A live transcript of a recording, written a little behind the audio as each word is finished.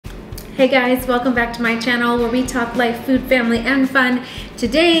Hey guys, welcome back to my channel where we talk life, food, family, and fun.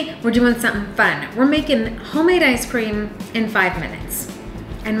 Today, we're doing something fun. We're making homemade ice cream in 5 minutes.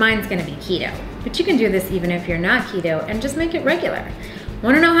 And mine's gonna be keto. But you can do this even if you're not keto and just make it regular.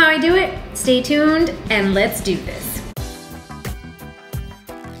 Wanna know how I do it? Stay tuned and let's do this.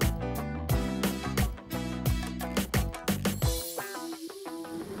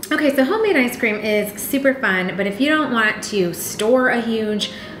 Okay, so homemade ice cream is super fun, but if you don't want to store a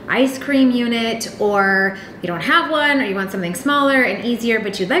huge ice cream unit, or you don't have one, or you want something smaller and easier,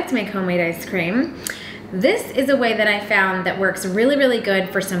 but you'd like to make homemade ice cream, this is a way that I found that works really, really good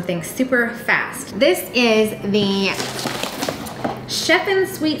for something super fast. This is the Chef'n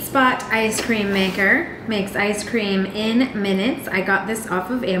Sweet Spot ice cream maker. Makes ice cream in minutes. I got this off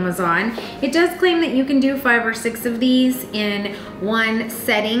of Amazon. It does claim that you can do 5 or 6 of these in one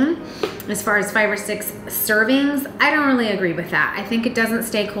setting. As far as 5 or 6 servings, I don't really agree with that. I think it doesn't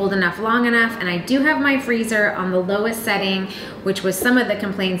stay cold enough long enough, and I do have my freezer on the lowest setting, which was some of the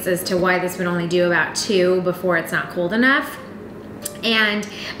complaints as to why this would only do about 2 before it's not cold enough.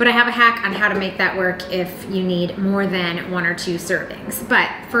 But I have a hack on how to make that work if you need more than 1 or 2 servings. But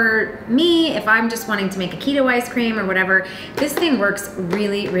for me, if I'm just wanting to make a keto ice cream or whatever, this thing works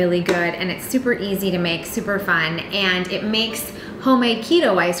really, really good, and it's super easy to make, super fun, and it makes homemade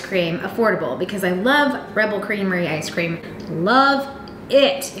keto ice cream affordable because I love Rebel Creamery ice cream. Love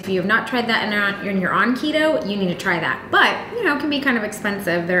it. If you have not tried that and you're on keto, you need to try that. But, you know, it can be kind of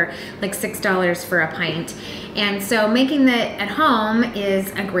expensive. They're like $6 for a pint. And so making that at home is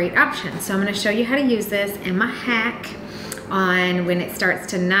a great option. So I'm going to show you how to use this and my hack on when it starts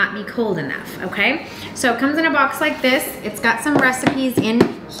to not be cold enough, okay? So it comes in a box like this. It's got some recipes in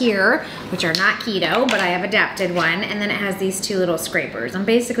here, which are not keto, but I have adapted one, and then it has these 2 little scrapers. And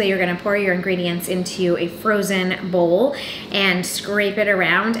basically you're gonna pour your ingredients into a frozen bowl and scrape it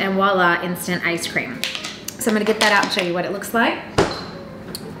around, and voila, instant ice cream. So I'm gonna get that out and show you what it looks like.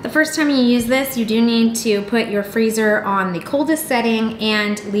 The first time you use this, you do need to put your freezer on the coldest setting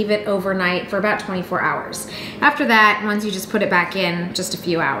and leave it overnight for about 24 hours. After that, once you just put it back in, just a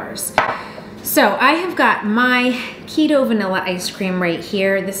few hours. So I have got my keto vanilla ice cream right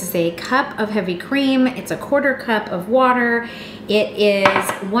here. This is a cup of heavy cream. It's a 1/4 cup of water. It is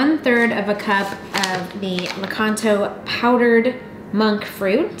 1/3 of a cup of the Lakanto powdered monk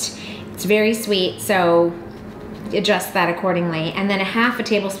fruit. It's very sweet, so adjust that accordingly, and then 1/2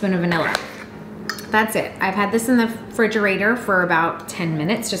 tablespoon of vanilla. That's it. I've had this in the refrigerator for about 10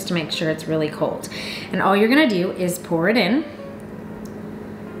 minutes just to make sure it's really cold. And all you're gonna do is pour it in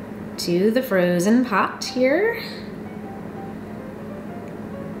to the frozen pot here.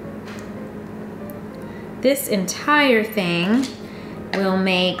 This entire thing will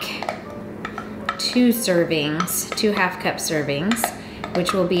make 2 servings, 2 1/2 cup servings,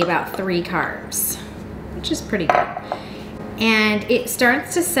 which will be about 3 carbs. Which is pretty good. And it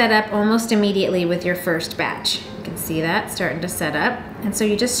starts to set up almost immediately with your first batch. You can see that starting to set up. And so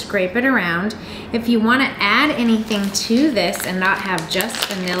you just scrape it around. If you want to add anything to this and not have just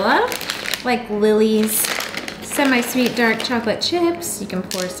vanilla, like Lily's semi-sweet dark chocolate chips, you can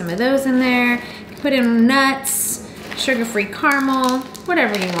pour some of those in there. Put in nuts, sugar-free caramel,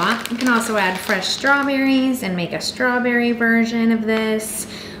 whatever you want. You can also add fresh strawberries and make a strawberry version of this.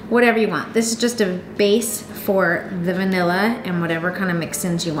 Whatever you want. This is just a base for the vanilla and whatever kind of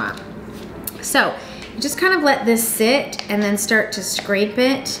mix-ins you want. So you just kind of let this sit and then start to scrape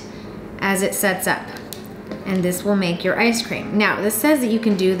it as it sets up. And this will make your ice cream. Now this says that you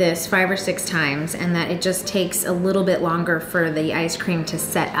can do this 5 or 6 times and that it just takes a little bit longer for the ice cream to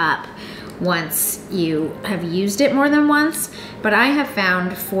set up once you have used it more than once. But I have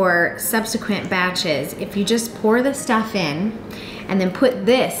found for subsequent batches, if you just pour the stuff in and then put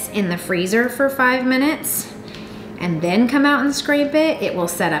this in the freezer for 5 minutes and then come out and scrape it, it will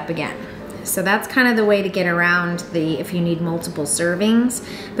set up again. So that's kind of the way to get around if you need multiple servings.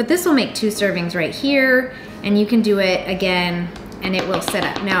 But this will make 2 servings right here, and you can do it again and it will set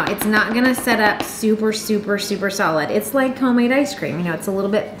up. Now it's not gonna set up super, super, super solid. It's like homemade ice cream. You know, it's a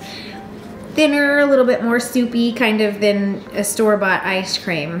little bit thinner, a little bit more soupy kind of than a store-bought ice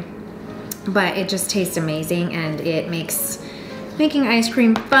cream. But it just tastes amazing, and it makes making ice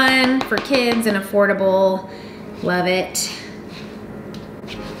cream fun for kids and affordable. Love it.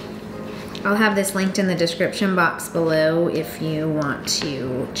 I'll have this linked in the description box below if you want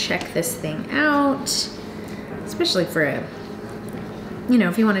to check this thing out, especially for a, you know,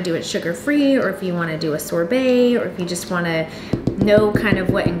 if you want to do it sugar-free, or if you want to do a sorbet, or if you just want to know kind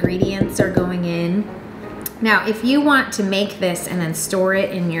of what ingredients are going in. Now, if you want to make this and then store it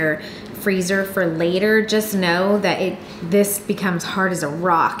in your freezer for later, just know that this becomes hard as a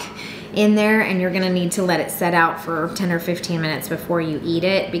rock in there, and you're gonna need to let it set out for 10 or 15 minutes before you eat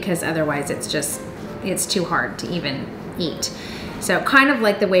it, because otherwise it's too hard to even eat. So kind of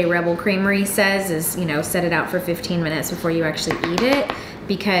like the way Rebel Creamery says is, you know, set it out for 15 minutes before you actually eat it,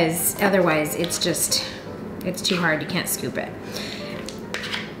 because otherwise it's too hard, you can't scoop it.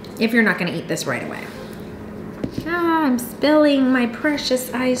 If you're not gonna eat this right away. Ah, I'm spilling my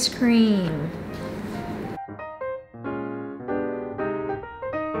precious ice cream.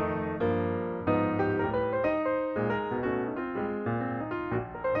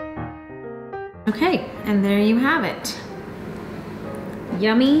 Okay, and there you have it.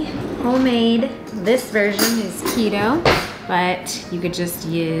 Yummy, homemade. This version is keto, but you could just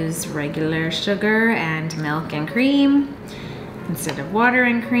use regular sugar and milk and cream instead of water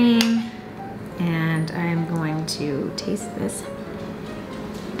and cream. And I'm going to taste this.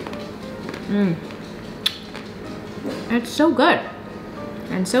 It's so good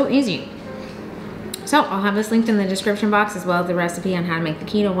and so easy. So I'll have this linked in the description box, as well as the recipe on how to make the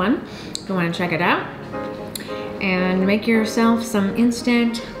keto one if you want to check it out. And make yourself some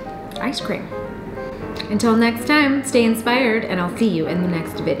instant ice cream. Until next time, stay inspired, and I'll see you in the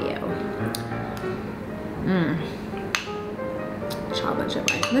next video. Chocolate chip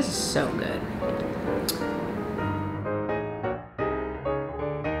ice. This is so good.